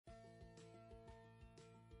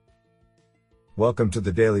Welcome to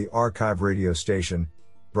the Daily Archive radio station,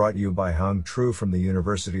 brought you by Hung Tru from the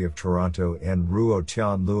University of Toronto and Ruo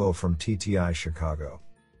Tian Luo from TTI Chicago.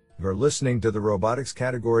 You're listening to the robotics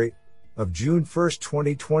category of June 1,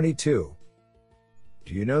 2022.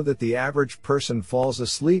 Do you know that the average person falls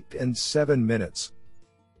asleep in 7 minutes?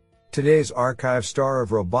 Today's archive star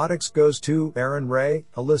of robotics goes to Aaron Ray,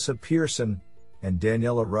 Alyssa Pearson, and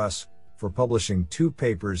Daniela Russ for publishing 2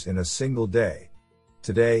 papers in a single day.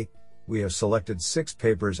 Today, we have selected 6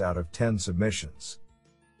 papers out of 10 submissions.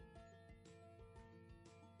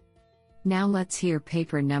 Now let's hear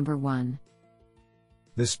paper number 1.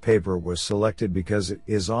 This paper was selected because it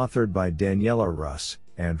is authored by Daniela Russ,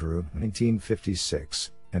 Andrew,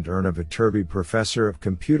 1956, and Erna Viterbi, Professor of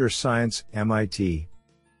Computer Science, MIT.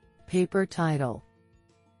 Paper title: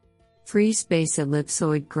 Free Space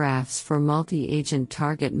Ellipsoid Graphs for Multi-Agent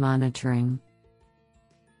Target Monitoring.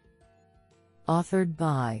 Authored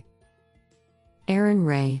by Aaron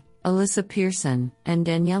Ray, Alyssa Pearson, and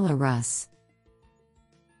Daniela Russ.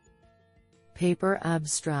 Paper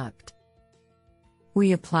abstract: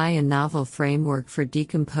 We apply a novel framework for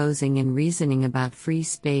decomposing and reasoning about free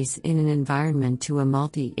space in an environment to a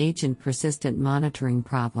multi-agent persistent monitoring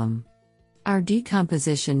problem. Our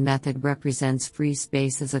decomposition method represents free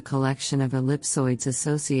space as a collection of ellipsoids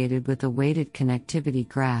associated with a weighted connectivity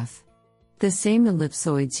graph. The same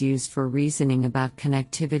ellipsoids used for reasoning about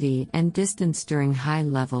connectivity and distance during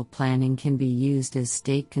high-level planning can be used as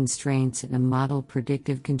state constraints in a model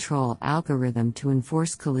predictive control algorithm to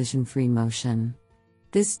enforce collision-free motion.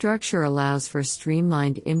 This structure allows for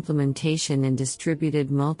streamlined implementation in distributed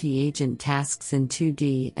multi-agent tasks in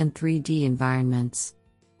 2D and 3D environments.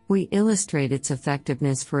 We illustrate its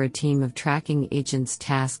effectiveness for a team of tracking agents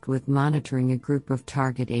tasked with monitoring a group of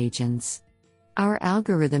target agents. Our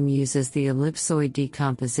algorithm uses the ellipsoid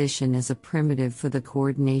decomposition as a primitive for the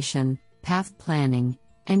coordination, path planning,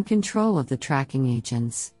 and control of the tracking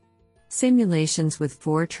agents. Simulations with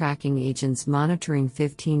 4 tracking agents monitoring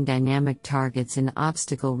 15 dynamic targets in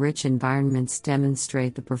obstacle-rich environments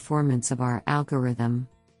demonstrate the performance of our algorithm.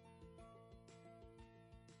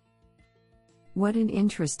 What an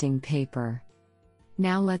interesting paper.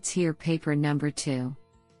 Now let's hear paper number 2.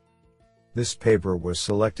 This paper was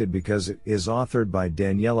selected because it is authored by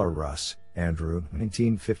Daniela Russ, Andrew,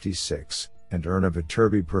 1956, and Erna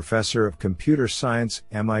Viterbi, Professor of Computer Science,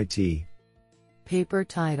 MIT. Paper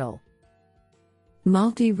title: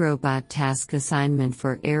 Multi-Robot Task Assignment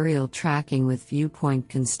for Aerial Tracking with Viewpoint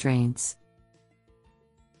Constraints.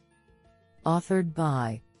 Authored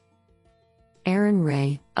by Aaron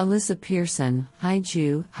Ray, Alyssa Pearson,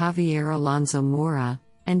 Haiju, Javier Alonso Mora,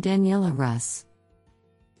 and Daniela Russ.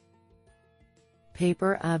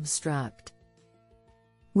 Paper abstract: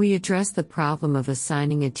 We address the problem of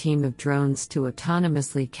assigning a team of drones to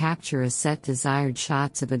autonomously capture a set desired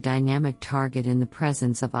shots of a dynamic target in the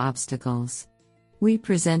presence of obstacles. We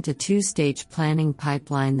present a 2-stage planning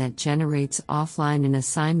pipeline that generates offline an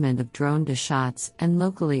assignment of drone to shots and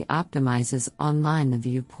locally optimizes online the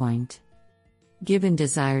viewpoint. Given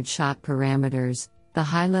desired shot parameters, the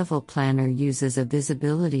high-level planner uses a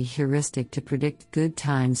visibility heuristic to predict good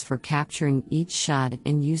times for capturing each shot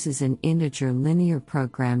and uses an integer linear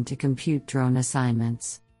program to compute drone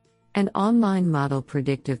assignments. An online model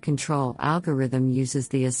predictive control algorithm uses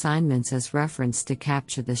the assignments as reference to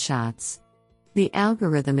capture the shots. The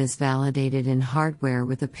algorithm is validated in hardware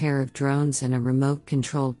with a pair of drones and a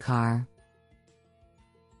remote-controlled car.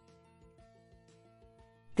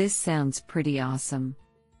 This sounds pretty awesome.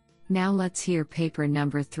 Now let's hear paper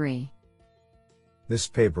number 3. This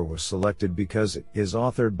paper was selected because it is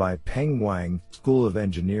authored by Peng Wang, School of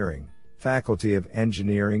Engineering, Faculty of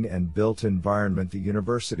Engineering and Built Environment, the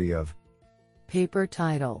University of. Paper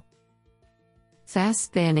title: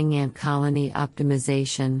 Fast-Spanning Ant Colony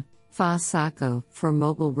Optimization, FASACO, for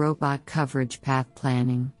Mobile Robot Coverage Path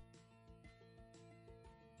Planning.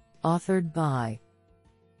 Authored by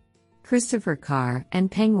Christopher Carr and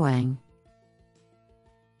Peng Wang.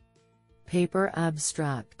 Paper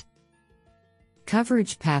abstract: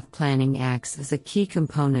 Coverage path planning acts as a key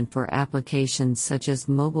component for applications such as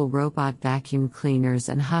mobile robot vacuum cleaners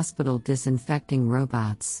and hospital disinfecting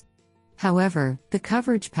robots. However, the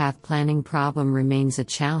coverage path planning problem remains a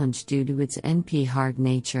challenge due to its NP-hard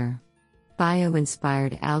nature.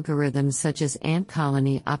 Bio-inspired algorithms such as ant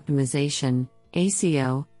colony optimization,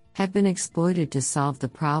 ACO, have been exploited to solve the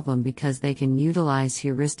problem because they can utilize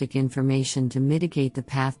heuristic information to mitigate the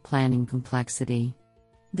path planning complexity.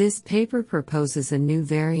 This paper proposes a new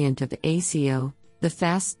variant of ACO, the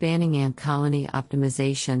Fast-Spanning Ant Colony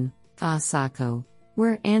Optimization, FASACO,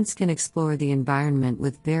 where ants can explore the environment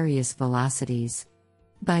with various velocities.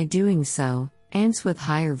 By doing so, Ants with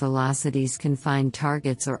higher velocities can find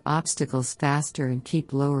targets or obstacles faster and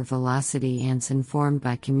keep lower velocity ants informed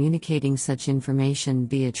by communicating such information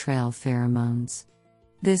via trail pheromones.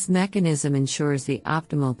 This mechanism ensures the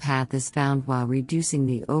optimal path is found while reducing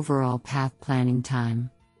the overall path planning time.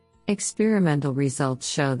 Experimental results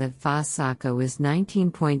show that Fossaco is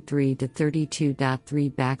 19.3 to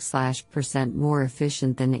 32.3% more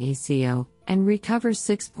efficient than ACO, and recovers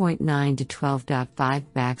 6.9 to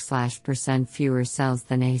 12.5% fewer cells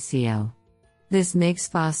than ACO. This makes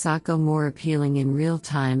Fossaco more appealing in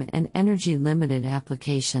real-time and energy-limited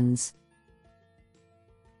applications.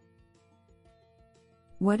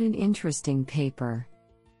 What an interesting paper.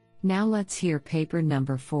 Now let's hear paper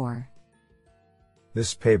number 4.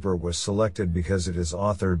 This paper was selected because it is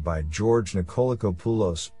authored by George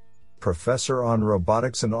Nikolakopoulos, professor on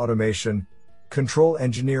robotics and automation, Control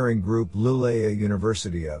Engineering Group, Luleå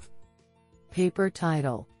University of. Paper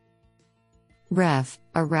title: REF,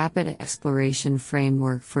 a rapid exploration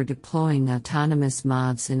framework for deploying autonomous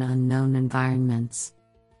mobs in unknown environments.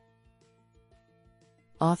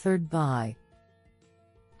 Authored by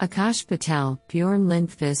Akash Patel, Bjorn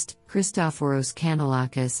Lindqvist, Christoforos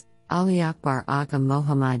Kanellakis, Ali Akbar Aga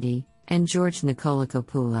Mohammadi, and George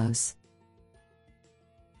Nikolakopoulos.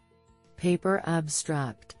 Paper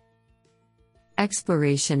abstract: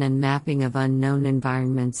 Exploration and mapping of unknown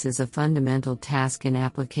environments is a fundamental task in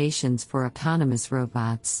applications for autonomous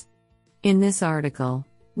robots. In this article,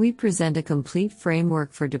 we present a complete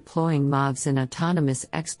framework for deploying mobs in autonomous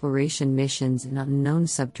exploration missions in unknown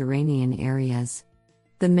subterranean areas.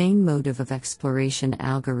 The main motive of exploration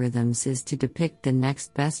algorithms is to depict the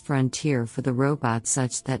next best frontier for the robot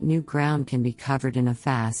such that new ground can be covered in a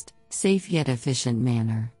fast, safe yet efficient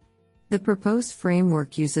manner. The proposed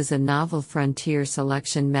framework uses a novel frontier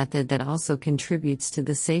selection method that also contributes to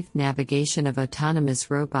the safe navigation of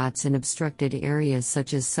autonomous robots in obstructed areas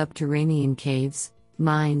such as subterranean caves,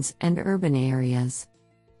 mines, and urban areas.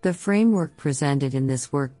 The framework presented in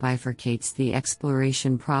this work bifurcates the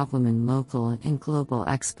exploration problem in local and global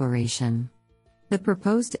exploration. The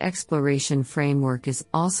proposed exploration framework is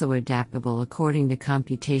also adaptable according to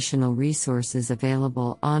computational resources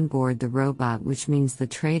available on board the robot, which means the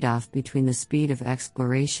trade-off between the speed of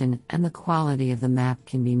exploration and the quality of the map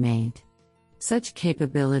can be made. Such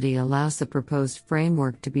capability allows the proposed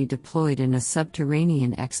framework to be deployed in a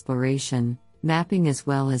subterranean exploration, mapping as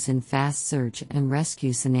well as in fast search and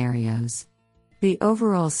rescue scenarios. The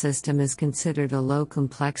overall system is considered a low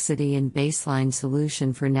complexity and baseline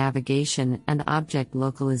solution for navigation and object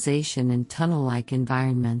localization in tunnel-like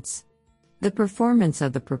environments. The performance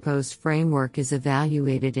of the proposed framework is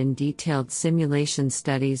evaluated in detailed simulation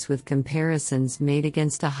studies with comparisons made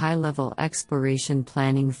against a high-level exploration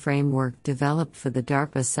planning framework developed for the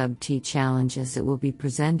DARPA Sub-T challenge as it will be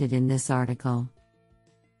presented in this article.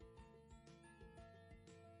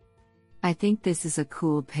 I think this is a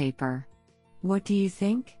cool paper. What do you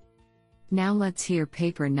think? Now let's hear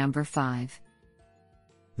paper number 5.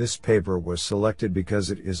 This paper was selected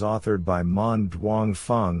because it is authored by Mon Duong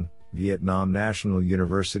Phung, Vietnam National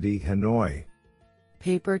University, Hanoi.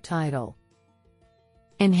 Paper title: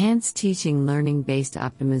 Enhanced Teaching Learning-Based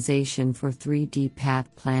Optimization for 3D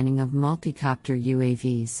Path Planning of Multicopter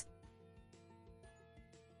UAVs.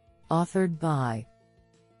 Authored by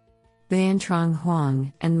Van Trong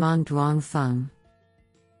Huang and Mon Duong Phung.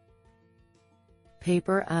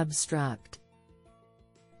 Paper abstract: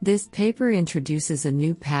 This paper introduces a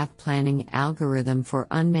new path planning algorithm for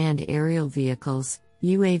unmanned aerial vehicles,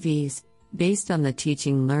 UAVs, based on the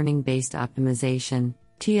Teaching Learning-Based Optimization,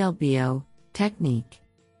 TLBO, technique.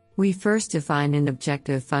 We first define an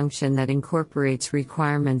objective function that incorporates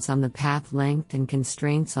requirements on the path length and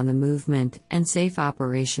constraints on the movement and safe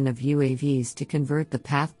operation of UAVs to convert the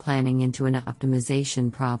path planning into an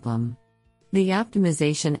optimization problem. The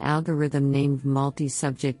optimization algorithm named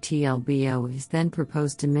multi-subject TLBO is then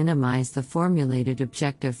proposed to minimize the formulated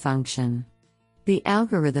objective function. The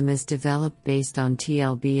algorithm is developed based on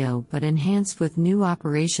TLBO but enhanced with new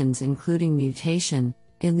operations including mutation,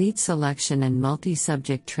 elite selection and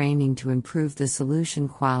multi-subject training to improve the solution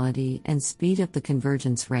quality and speed up the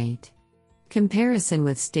convergence rate. Comparison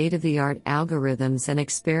with state-of-the-art algorithms and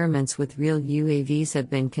experiments with real UAVs have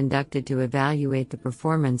been conducted to evaluate the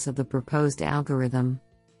performance of the proposed algorithm.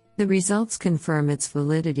 The results confirm its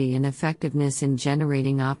validity and effectiveness in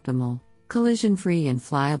generating optimal, collision-free and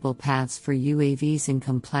flyable paths for UAVs in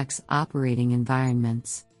complex operating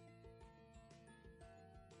environments.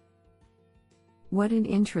 What an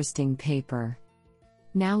interesting paper.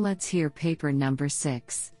 Now let's hear paper number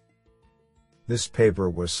 6. This paper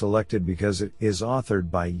was selected because it is authored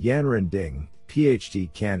by Yanren Ding,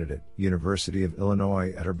 PhD candidate, University of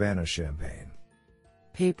Illinois at Urbana-Champaign.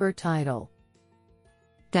 Paper title: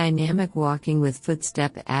 Dynamic Walking with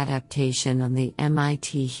Footstep Adaptation on the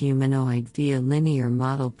MIT Humanoid via Linear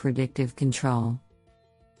Model Predictive Control.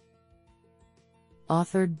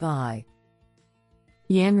 Authored by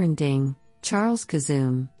Yanran Ding, Charles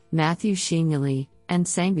Kazum, Matthew Sheenley, and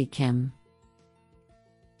Sangbi Kim.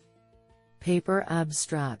 Paper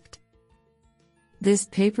abstract: This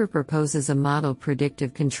paper proposes a model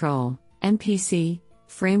predictive control (MPC)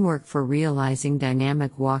 framework for realizing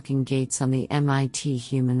dynamic walking gaits on the MIT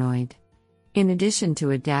humanoid. In addition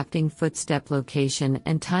to adapting footstep location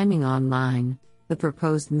and timing online, the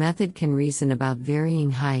proposed method can reason about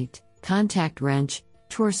varying height, contact wrench,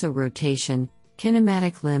 torso rotation,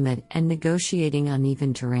 kinematic limit, and negotiating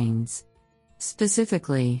uneven terrains.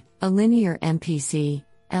 Specifically, a linear MPC,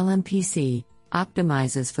 LMPC,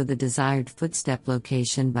 optimizes for the desired footstep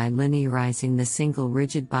location by linearizing the single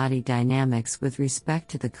rigid body dynamics with respect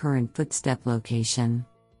to the current footstep location.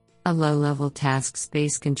 A low-level task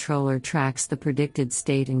space controller tracks the predicted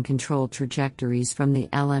state and control trajectories from the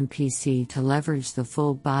LMPC to leverage the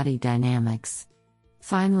full body dynamics.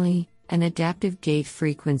 Finally, an adaptive gait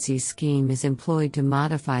frequency scheme is employed to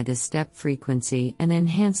modify the step frequency and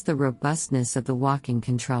enhance the robustness of the walking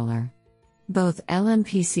controller. Both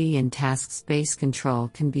LMPC and task space control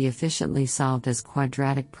can be efficiently solved as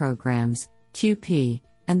quadratic programs, QP,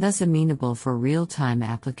 and thus amenable for real-time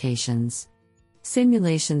applications.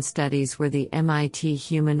 Simulation studies where the MIT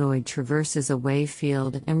humanoid traverses a wave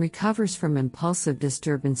field and recovers from impulsive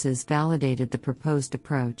disturbances validated the proposed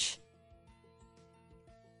approach.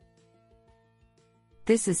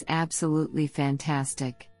 This is absolutely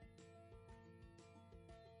fantastic.